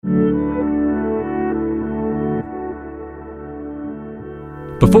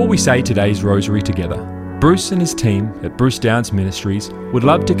Before we say today's rosary together, Bruce and his team at Bruce Downs Ministries would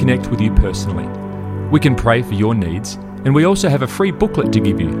love to connect with you personally. We can pray for your needs, and we also have a free booklet to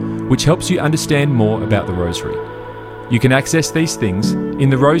give you, which helps you understand more about the rosary. You can access these things in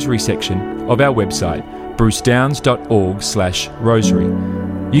the rosary section of our website,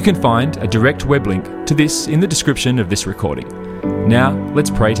 brucedowns.org/rosary. You can find a direct web link to this in the description of this recording. Now, let's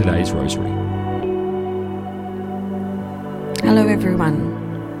pray today's rosary. Hello everyone.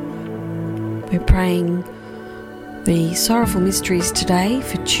 We're praying the Sorrowful Mysteries today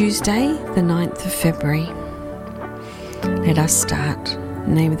for Tuesday, the 9th of February. Let us start.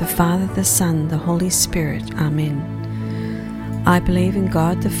 In the name of the Father, the Son, the Holy Spirit. Amen. I believe in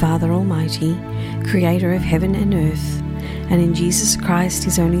God, the Father Almighty, creator of heaven and earth, and in Jesus Christ,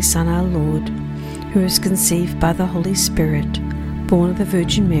 his only Son, our Lord, who was conceived by the Holy Spirit, born of the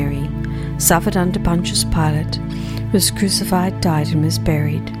Virgin Mary, suffered under Pontius Pilate, was crucified, died, and was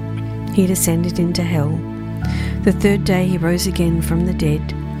buried. He descended into hell. The third day he rose again from the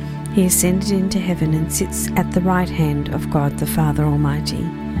dead. He ascended into heaven and sits at the right hand of God the Father Almighty.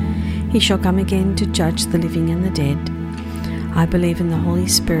 He shall come again to judge the living and the dead. I believe in the Holy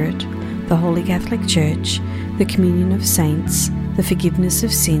Spirit, the Holy Catholic Church, the communion of saints, the forgiveness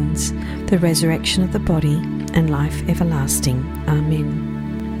of sins, the resurrection of the body, and life everlasting. Amen.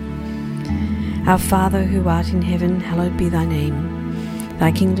 Our Father, who art in heaven, hallowed be thy name.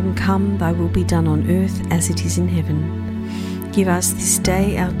 Thy kingdom come, thy will be done on earth as it is in heaven. Give us this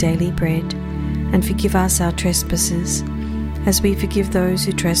day our daily bread, and forgive us our trespasses, as we forgive those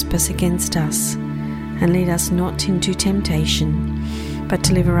who trespass against us. And lead us not into temptation, but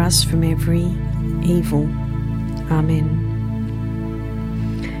deliver us from every evil. Amen.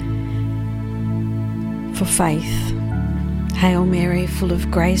 For faith. Hail Mary, full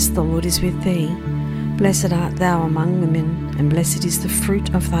of grace, the Lord is with thee. Blessed art thou among women, and blessed is the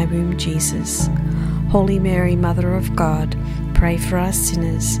fruit of thy womb, Jesus. Holy Mary, Mother of God, pray for us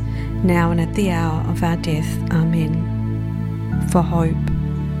sinners, now and at the hour of our death. Amen. For hope.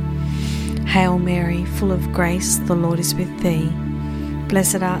 Hail Mary, full of grace, the Lord is with thee.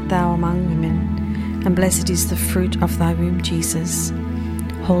 Blessed art thou among women, and blessed is the fruit of thy womb, Jesus.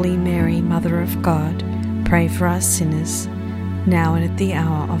 Holy Mary, Mother of God, pray for us sinners, now and at the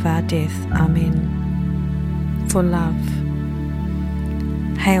hour of our death. Amen. For love.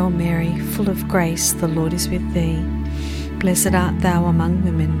 Hail Mary, full of grace, the Lord is with thee. Blessed art thou among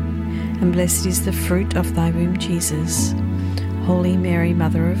women, and blessed is the fruit of thy womb, Jesus. Holy Mary,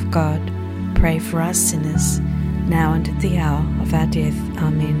 Mother of God, pray for us sinners, now and at the hour of our death.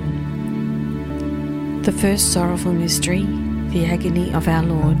 Amen. The first sorrowful mystery, the agony of our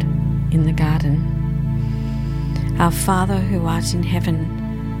Lord in the garden. Our Father, who art in heaven,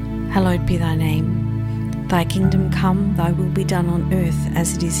 hallowed be thy name. Thy kingdom come, thy will be done on earth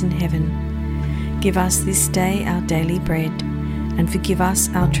as it is in heaven. Give us this day our daily bread, and forgive us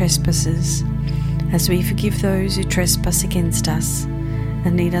our trespasses, as we forgive those who trespass against us.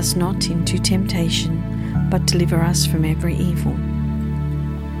 And lead us not into temptation, but deliver us from every evil.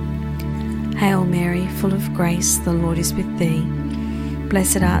 Hail Mary, full of grace, the Lord is with thee.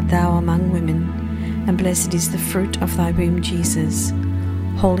 Blessed art thou among women, and blessed is the fruit of thy womb, Jesus.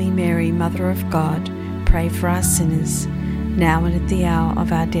 Holy Mary, Mother of God, pray for us sinners, now and at the hour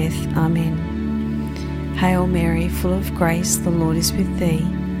of our death. Amen. Hail Mary, full of grace, the Lord is with thee.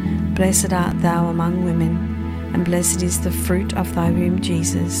 Blessed art thou among women, and blessed is the fruit of thy womb,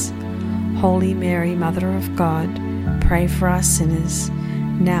 Jesus. Holy Mary, Mother of God, pray for us sinners,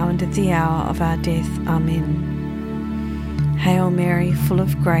 now and at the hour of our death. Amen. Hail Mary, full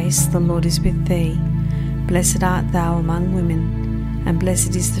of grace, the Lord is with thee. Blessed art thou among women, and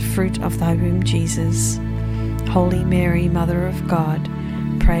blessed is the fruit of thy womb, Jesus. Holy Mary, Mother of God,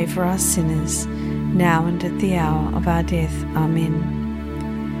 pray for us sinners, now and at the hour of our death. Amen.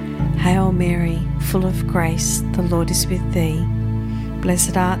 Hail Mary, full of grace, the Lord is with thee.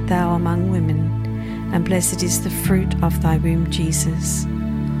 Blessed art thou among women, and blessed is the fruit of thy womb, Jesus.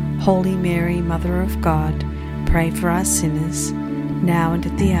 Holy Mary, Mother of God, pray for us sinners, now and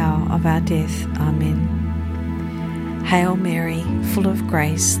at the hour of our death. Amen. Hail Mary, full of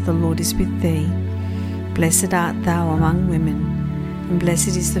grace, the Lord is with thee. Blessed art thou among women, and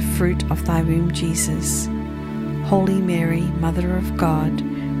blessed is the fruit of thy womb, Jesus. Holy Mary, Mother of God,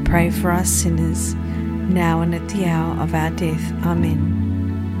 pray for us sinners, now and at the hour of our death. Amen.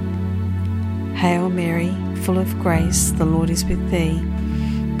 Hail Mary, full of grace, the Lord is with thee.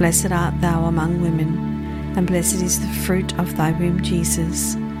 Blessed art thou among women, and blessed is the fruit of thy womb,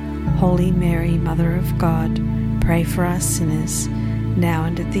 Jesus. Holy Mary, Mother of God, pray for us sinners, now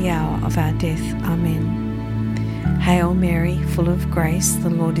and at the hour of our death. Amen. Hail Mary, full of grace, the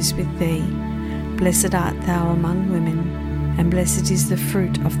Lord is with thee. Blessed art thou among women, and blessed is the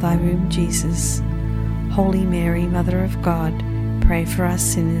fruit of thy womb, Jesus. Holy Mary, Mother of God, pray for us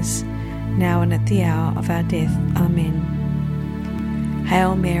sinners, now and at the hour of our death. Amen.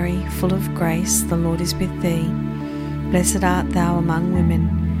 Hail Mary, full of grace, the Lord is with thee. Blessed art thou among women,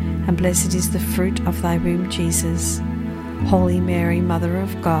 and blessed is the fruit of thy womb, Jesus. Holy Mary, Mother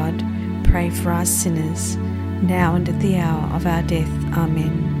of God, pray for us sinners, now and at the hour of our death.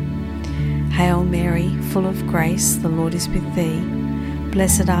 Amen. Hail Mary, full of grace, the Lord is with thee.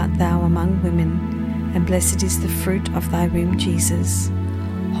 Blessed art thou among women, and blessed is the fruit of thy womb, Jesus.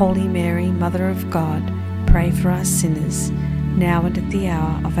 Holy Mary, Mother of God, pray for us sinners, now and at the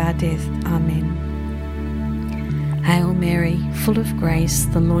hour of our death. Amen. Hail Mary, full of grace,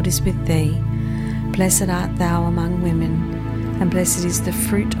 the Lord is with thee. Blessed art thou among women, and blessed is the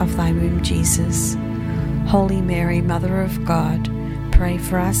fruit of thy womb, Jesus. Holy Mary, Mother of God, pray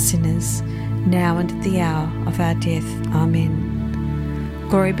for us sinners, now and at the hour of our death. Amen.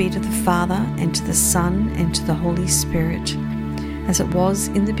 Glory be to the Father, and to the Son, and to the Holy Spirit, as it was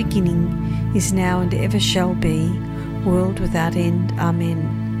in the beginning, is now, and ever shall be, world without end.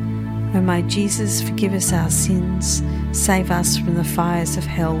 Amen. O my Jesus, forgive us our sins, save us from the fires of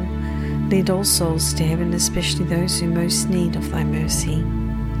hell, lead all souls to heaven, especially those who most need of thy mercy.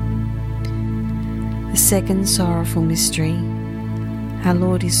 The second sorrowful mystery, our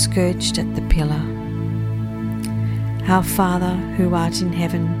Lord is scourged at the pillar. Our Father, who art in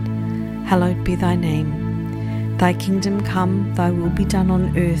heaven, hallowed be thy name. Thy kingdom come, thy will be done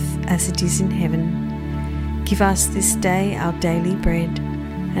on earth as it is in heaven. Give us this day our daily bread,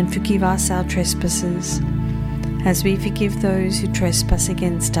 and forgive us our trespasses, as we forgive those who trespass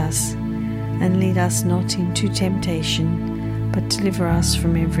against us. And lead us not into temptation, but deliver us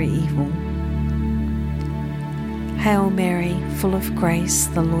from every evil. Hail Mary, full of grace,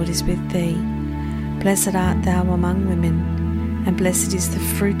 the Lord is with thee. Blessed art thou among women, and blessed is the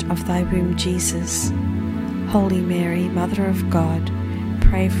fruit of thy womb, Jesus. Holy Mary, Mother of God,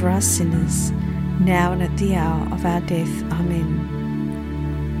 pray for us sinners, now and at the hour of our death. Amen.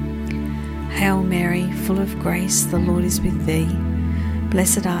 Hail Mary, full of grace, the Lord is with thee.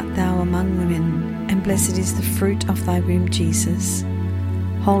 Blessed art thou among women, and blessed is the fruit of thy womb, Jesus.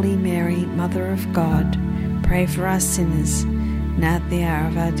 Holy Mary, Mother of God, pray for us sinners, now at the hour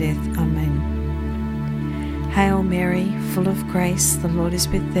of our death. Amen. Hail Mary, full of grace, the Lord is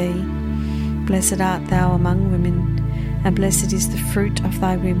with thee. Blessed art thou among women, and blessed is the fruit of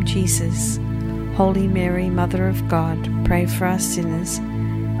thy womb, Jesus. Holy Mary, Mother of God, pray for us sinners,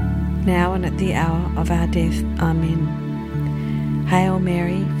 now and at the hour of our death. Amen. Hail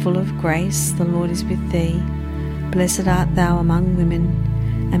Mary, full of grace, the Lord is with thee. Blessed art thou among women,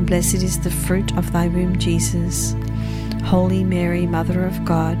 and blessed is the fruit of thy womb, Jesus. Holy Mary, Mother of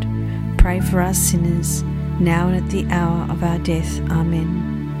God, pray for us sinners, now and at the hour of our death.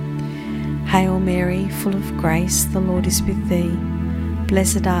 Amen. Hail Mary, full of grace, the Lord is with thee.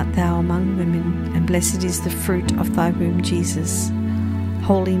 Blessed art thou among women, and blessed is the fruit of thy womb, Jesus.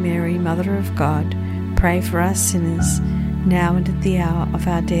 Holy Mary, Mother of God, pray for us sinners, now and at the hour of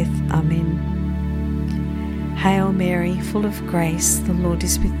our death. Amen. Hail Mary, full of grace, the Lord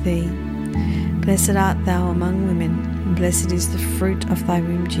is with thee. Blessed art thou among women, and blessed is the fruit of thy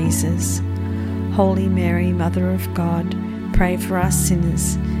womb, Jesus. Holy Mary, Mother of God, pray for us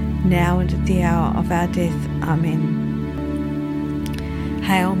sinners, now and at the hour of our death. Amen.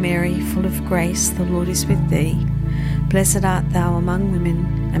 Hail Mary, full of grace, the Lord is with thee. Blessed art thou among women,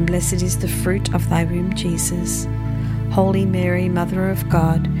 and blessed is the fruit of thy womb, Jesus. Holy Mary, Mother of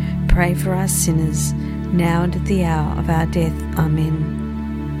God, pray for us sinners, now and at the hour of our death. Amen.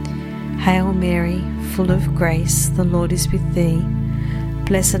 Hail Mary, full of grace, the Lord is with thee.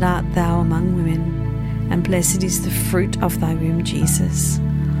 Blessed art thou among women, and blessed is the fruit of thy womb, Jesus.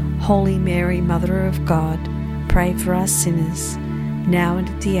 Holy Mary, Mother of God, pray for us sinners, now and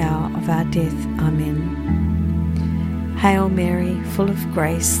at the hour of our death. Amen. Hail Mary, full of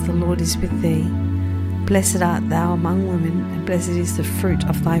grace, the Lord is with thee. Blessed art thou among women, and blessed is the fruit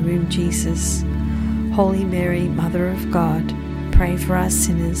of thy womb, Jesus. Holy Mary, Mother of God, pray for us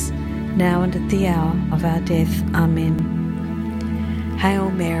sinners, now and at the hour of our death. Amen. Hail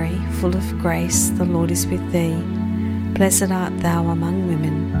Mary, full of grace, the Lord is with thee. Blessed art thou among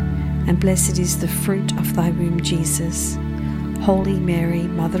women, and blessed is the fruit of thy womb, Jesus. Holy Mary,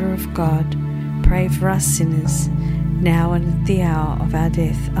 Mother of God, pray for us sinners, now and at the hour of our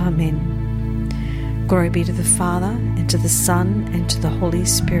death. Amen. Glory be to the Father, and to the Son, and to the Holy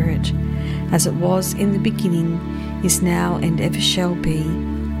Spirit, as it was in the beginning, is now, and ever shall be,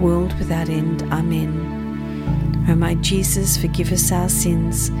 world without end. Amen. O my Jesus, forgive us our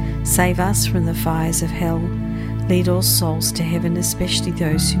sins, save us from the fires of hell, lead all souls to heaven, especially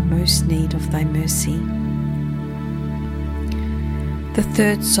those who most need of thy mercy. The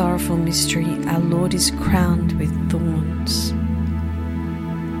third sorrowful mystery, our Lord is crowned with thorns.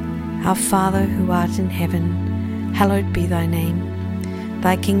 Our Father, who art in heaven, hallowed be thy name.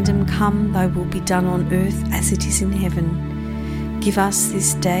 Thy kingdom come, thy will be done on earth as it is in heaven. Give us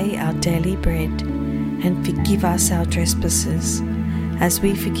this day our daily bread, and forgive us our trespasses, as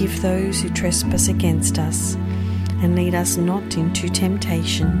we forgive those who trespass against us. And lead us not into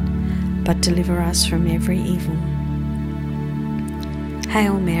temptation, but deliver us from every evil.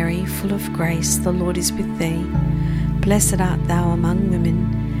 Hail Mary, full of grace, the Lord is with thee. Blessed art thou among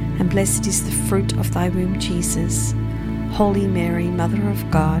women, and blessed is the fruit of thy womb, Jesus. Holy Mary, Mother of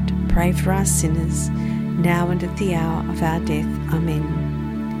God, pray for us sinners, now and at the hour of our death. Amen.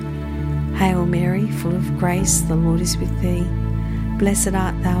 Hail Mary, full of grace, the Lord is with thee. Blessed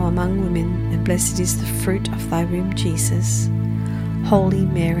art thou among women, and blessed is the fruit of thy womb, Jesus. Holy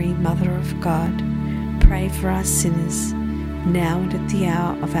Mary, Mother of God, pray for us sinners, now and at the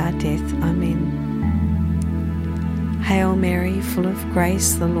hour of our death. Amen. Hail Mary, full of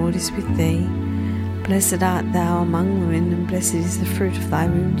grace, the Lord is with thee. Blessed art thou among women, and blessed is the fruit of thy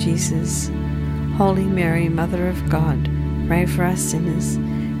womb, Jesus. Holy Mary, Mother of God, pray for us sinners,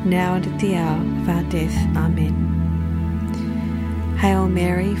 now and at the hour of our death. Amen. Hail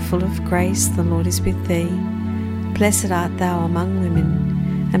Mary, full of grace, the Lord is with thee. Blessed art thou among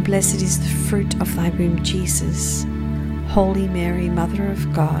women, and blessed is the fruit of thy womb, Jesus. Holy Mary, Mother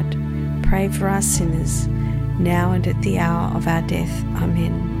of God, pray for us sinners, now and at the hour of our death.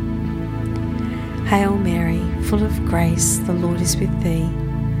 Amen. Hail Mary, full of grace, the Lord is with thee.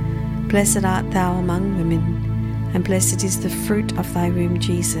 Blessed art thou among women, and blessed is the fruit of thy womb,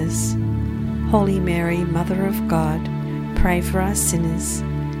 Jesus. Holy Mary, Mother of God, pray for us sinners,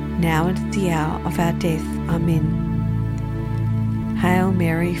 now and at the hour of our death. Amen. Hail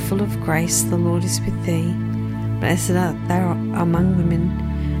Mary, full of grace, the Lord is with thee. Blessed art thou among women,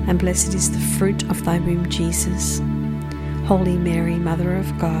 and blessed is the fruit of thy womb, Jesus. Holy Mary, Mother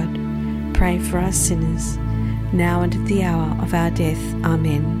of God, pray for us sinners, now and at the hour of our death.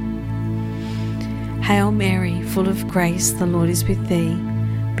 Amen. Hail Mary, full of grace, the Lord is with thee.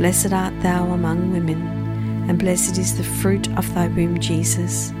 Blessed art thou among women, and blessed is the fruit of thy womb,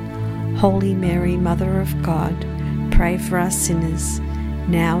 Jesus. Holy Mary, Mother of God, pray for us sinners,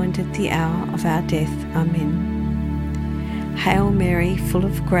 now and at the hour of our death. Amen. Hail Mary, full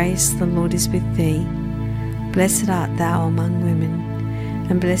of grace, the Lord is with thee. Blessed art thou among women,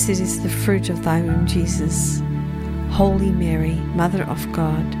 and blessed is the fruit of thy womb, Jesus. Holy Mary, Mother of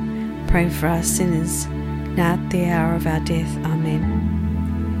God, pray for us sinners, now at the hour of our death. Amen.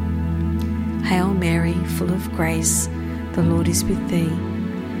 Hail Mary, full of grace, the Lord is with thee.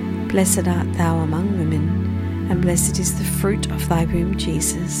 Blessed art thou among women, and blessed is the fruit of thy womb,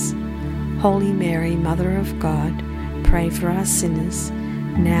 Jesus. Holy Mary, Mother of God, pray for us sinners,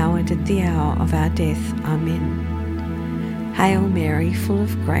 now and at the hour of our death. Amen. Hail Mary, full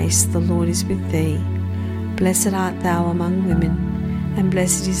of grace, the Lord is with thee. Blessed art thou among women, and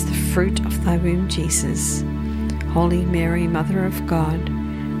blessed is the fruit of thy womb, Jesus. Holy Mary, Mother of God,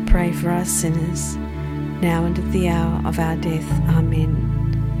 pray for us sinners, now and at the hour of our death. Amen.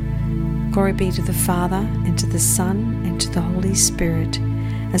 Glory be to the Father, and to the Son, and to the Holy Spirit,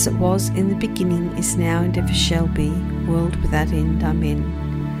 as it was in the beginning, is now, and ever shall be, world without end. Amen.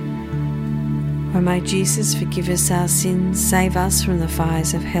 O my Jesus, forgive us our sins, save us from the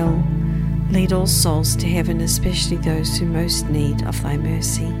fires of hell, lead all souls to heaven, especially those who most need of thy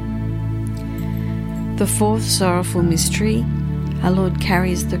mercy. The fourth sorrowful mystery, our Lord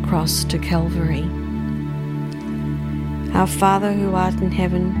carries the cross to Calvary. Our Father, who art in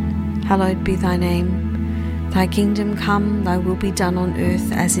heaven, hallowed be thy name. Thy kingdom come, thy will be done on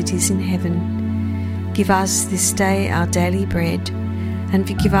earth as it is in heaven. Give us this day our daily bread, and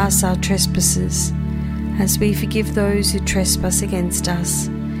forgive us our trespasses, as we forgive those who trespass against us.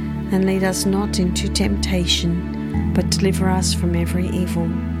 And lead us not into temptation, but deliver us from every evil.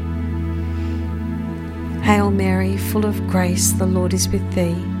 Hail Mary, full of grace, the Lord is with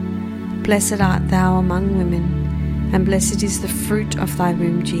thee. Blessed art thou among women, and blessed is the fruit of thy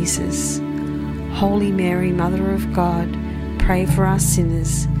womb, Jesus. Holy Mary, Mother of God, pray for us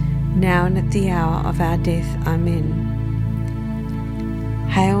sinners, now and at the hour of our death. Amen.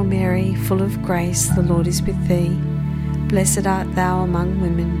 Hail Mary, full of grace, the Lord is with thee. Blessed art thou among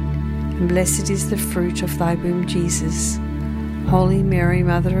women, and blessed is the fruit of thy womb, Jesus. Holy Mary,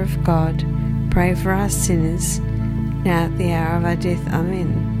 Mother of God, pray for us sinners, now at the hour of our death.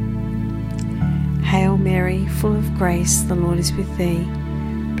 Amen. Hail Mary, full of grace, the Lord is with thee.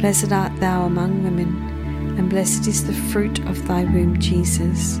 Blessed art thou among women, and blessed is the fruit of thy womb,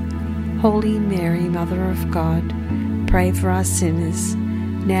 Jesus. Holy Mary, Mother of God, pray for us sinners,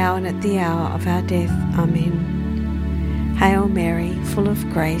 now and at the hour of our death. Amen. Hail Mary, full of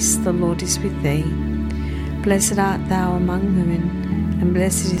grace, the Lord is with thee. Blessed art thou among women, and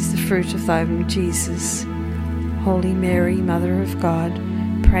blessed is the fruit of thy womb, Jesus. Holy Mary, Mother of God,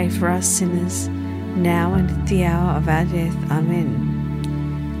 pray for us sinners, now and at the hour of our death. Amen.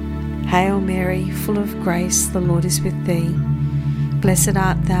 Hail Mary, full of grace, the Lord is with thee. Blessed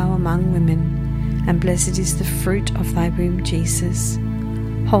art thou among women, and blessed is the fruit of thy womb, Jesus.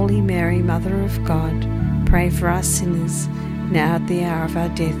 Holy Mary, Mother of God, pray for us sinners, now at the hour of our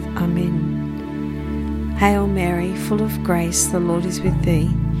death. Amen. Hail Mary, full of grace, the Lord is with thee.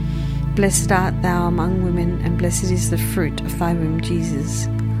 Blessed art thou among women, and blessed is the fruit of thy womb, Jesus.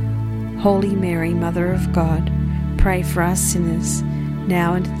 Holy Mary, Mother of God, pray for us sinners,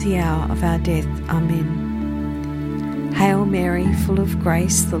 now and at the hour of our death. Amen. Hail Mary, full of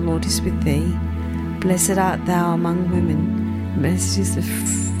grace, the Lord is with thee. Blessed art thou among women, and blessed is the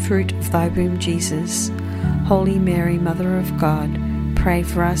fruit of thy womb, Jesus. Holy Mary, Mother of God, pray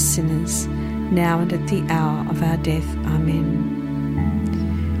for us sinners, now and at the hour of our death. Amen.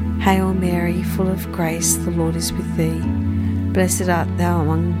 Hail Mary, full of grace, the Lord is with thee. Blessed art thou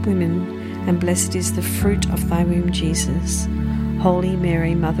among women, and blessed is the fruit of thy womb, Jesus. Holy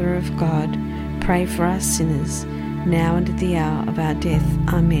Mary, Mother of God, pray for us sinners, now and at the hour of our death.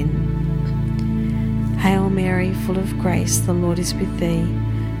 Amen. Hail Mary, full of grace, the Lord is with thee.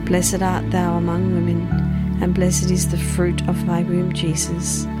 Blessed art thou among women, and blessed is the fruit of thy womb,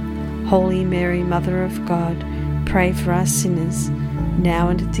 Jesus. Holy Mary, Mother of God, pray for us sinners, now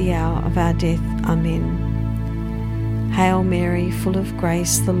and at the hour of our death. Amen. Hail Mary, full of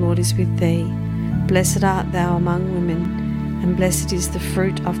grace, the Lord is with thee. Blessed art thou among women, and blessed is the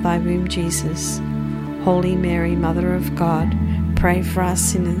fruit of thy womb, Jesus. Holy Mary, Mother of God, pray for us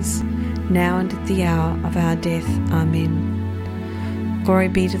sinners, now and at the hour of our death. Amen. Glory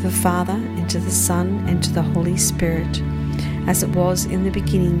be to the Father, and to the Son, and to the Holy Spirit, as it was in the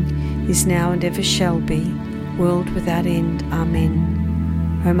beginning, is now, and ever shall be, world without end. Amen.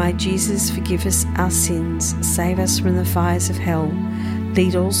 O my Jesus, forgive us our sins, save us from the fires of hell,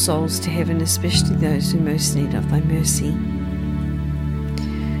 lead all souls to heaven, especially those who most need of thy mercy.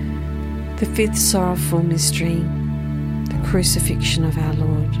 The fifth sorrowful mystery, the crucifixion of our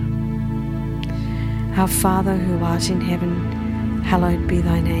Lord. Our Father, who art in heaven, hallowed be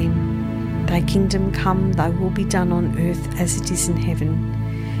thy name. Thy kingdom come, thy will be done on earth as it is in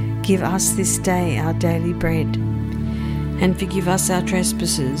heaven. Give us this day our daily bread, and forgive us our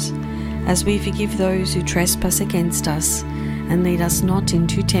trespasses, as we forgive those who trespass against us. And lead us not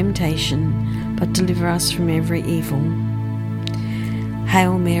into temptation, but deliver us from every evil.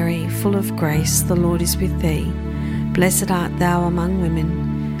 Hail Mary, full of grace, the Lord is with thee. Blessed art thou among women,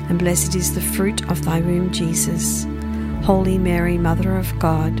 and blessed is the fruit of thy womb, Jesus. Holy Mary, Mother of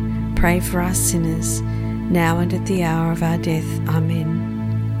God, pray for us sinners, now and at the hour of our death. Amen.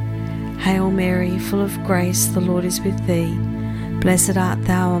 Hail Mary, full of grace, the Lord is with thee. Blessed art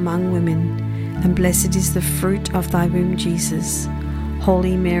thou among women, and blessed is the fruit of thy womb, Jesus.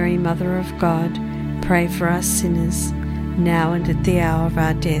 Holy Mary, Mother of God, pray for us sinners, now and at the hour of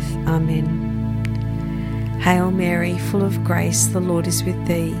our death. Amen. Hail Mary, full of grace, the Lord is with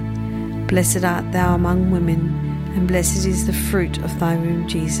thee. Blessed art thou among women, and blessed is the fruit of thy womb,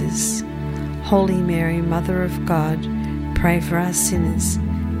 Jesus. Holy Mary, Mother of God, pray for us sinners,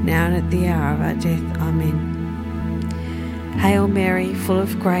 now and at the hour of our death. Amen. Hail Mary, full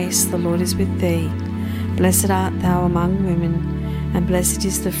of grace, the Lord is with thee. Blessed art thou among women, and blessed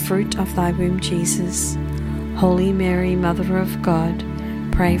is the fruit of thy womb, Jesus. Holy Mary, Mother of God,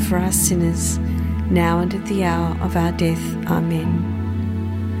 pray for us sinners, now and at the hour of our death. Amen.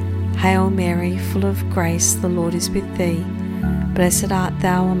 Hail Mary, full of grace, the Lord is with thee. Blessed art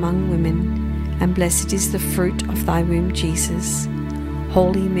thou among women, and blessed is the fruit of thy womb, Jesus.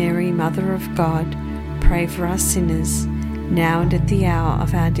 Holy Mary, Mother of God, pray for us sinners, now and at the hour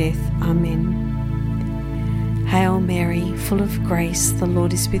of our death. Amen. Hail Mary, full of grace, the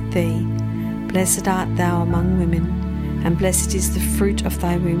Lord is with thee. Blessed art thou among women, and blessed is the fruit of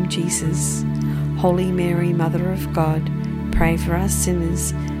thy womb, Jesus. Holy Mary, Mother of God, pray for us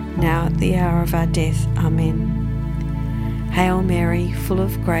sinners, now at the hour of our death. Amen. Hail Mary, full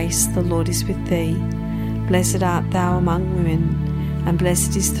of grace, the Lord is with thee. Blessed art thou among women, and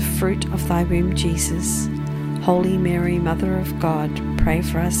blessed is the fruit of thy womb, Jesus. Holy Mary, Mother of God, pray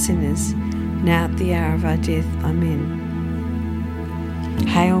for us sinners, now at the hour of our death. Amen.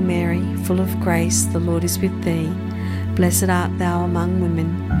 Hail Mary, full of grace, the Lord is with thee. Blessed art thou among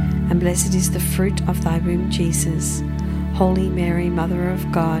women, and blessed is the fruit of thy womb, Jesus. Holy Mary, Mother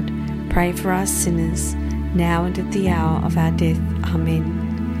of God, pray for us sinners, now and at the hour of our death.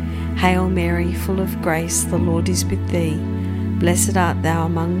 Amen. Hail Mary, full of grace, the Lord is with thee. Blessed art thou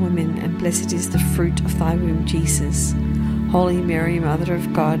among women, and blessed is the fruit of thy womb, Jesus. Holy Mary, Mother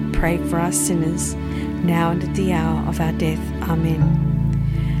of God, pray for us sinners, now and at the hour of our death.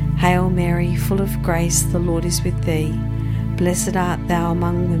 Amen. Hail Mary, full of grace, the Lord is with thee. Blessed art thou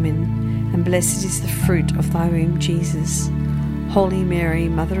among women, and blessed is the fruit of thy womb, Jesus. Holy Mary,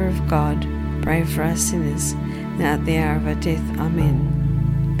 Mother of God, pray for us sinners, now at the hour of our death. Amen.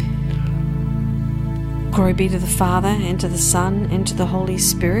 Glory be to the Father, and to the Son, and to the Holy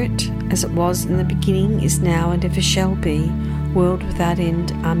Spirit, as it was in the beginning, is now, and ever shall be, world without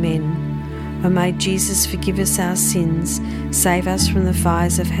end. Amen. O may Jesus forgive us our sins, save us from the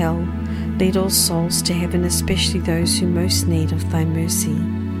fires of hell, lead all souls to heaven, especially those who most need of thy mercy.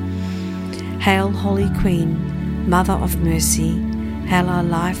 Hail, Holy Queen, Mother of Mercy, hail our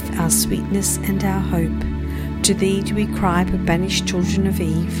life, our sweetness, and our hope. To thee do we cry, but banished children of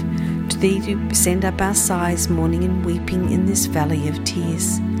Eve. To thee do we send up our sighs, mourning and weeping in this valley of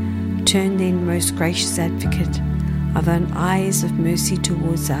tears. Turn then, most gracious Advocate, of thine eyes of mercy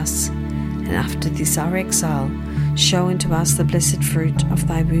towards us, and after this our exile, show unto us the blessed fruit of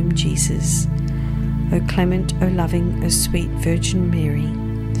thy womb, Jesus. O clement, O loving, O sweet Virgin Mary,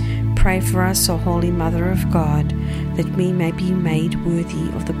 pray for us, O Holy Mother of God, that we may be made worthy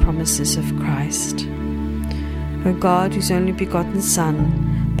of the promises of Christ. O God, whose only begotten Son,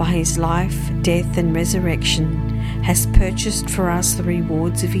 by his life, death, and resurrection, has purchased for us the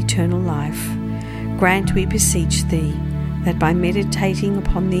rewards of eternal life, grant, we beseech thee, that by meditating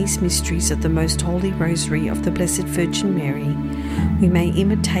upon these mysteries of the most holy Rosary of the Blessed Virgin Mary, we may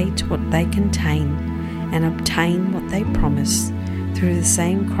imitate what they contain and obtain what they promise, through the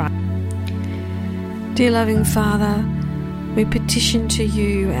same Christ. Dear loving Father, we petition to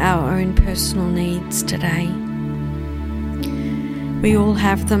you our own personal needs today. We all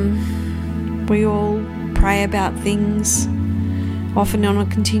have them. We all pray about things, often on a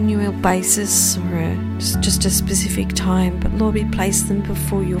continual basis or just a specific time. But Lord, we place them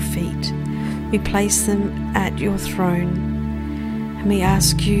before your feet. We place them at your throne. And we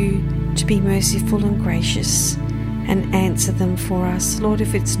ask you to be merciful and gracious and answer them for us. Lord,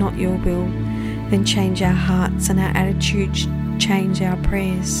 if it's not your will, then change our hearts and our attitudes, change our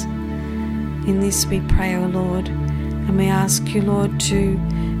prayers. In this we pray, O Lord, and we ask you, Lord, to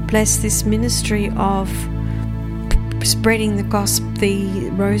bless this ministry of spreading the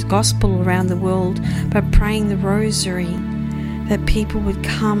gospel around the world by praying the rosary, that people would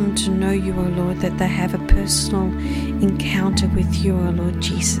come to know you, O Lord, that they have a personal encounter with you, O Lord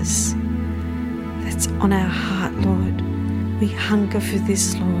Jesus. That's on our heart, Lord. We hunger for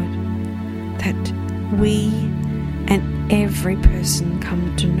this, Lord, that we and every person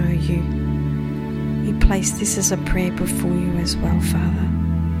come to know you. We place this as a prayer before you as well, Father.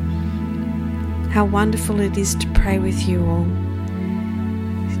 How wonderful it is to pray with you all,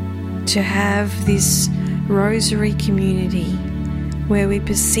 to have this rosary community where we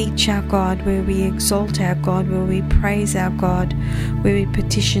beseech our God, where we exalt our God, where we praise our God, where we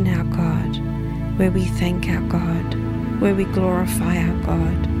petition our God, where we thank our God, where we glorify our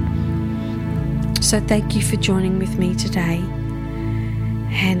God. So thank you for joining with me today,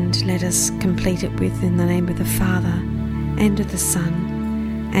 and let us complete it with, in the name of the Father, and of the Son,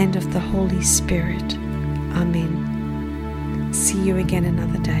 and of the Holy Spirit. Amen. See you again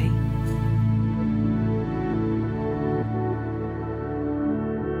another day.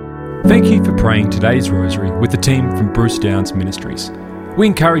 Thank you for praying today's rosary with the team from Bruce Downs Ministries. We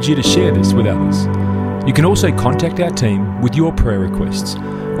encourage you to share this with others. You can also contact our team with your prayer requests,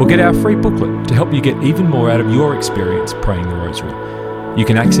 or get our free booklet to help you get even more out of your experience praying the rosary. You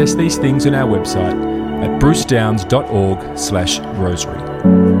can access these things on our website at brucedowns.org/rosary.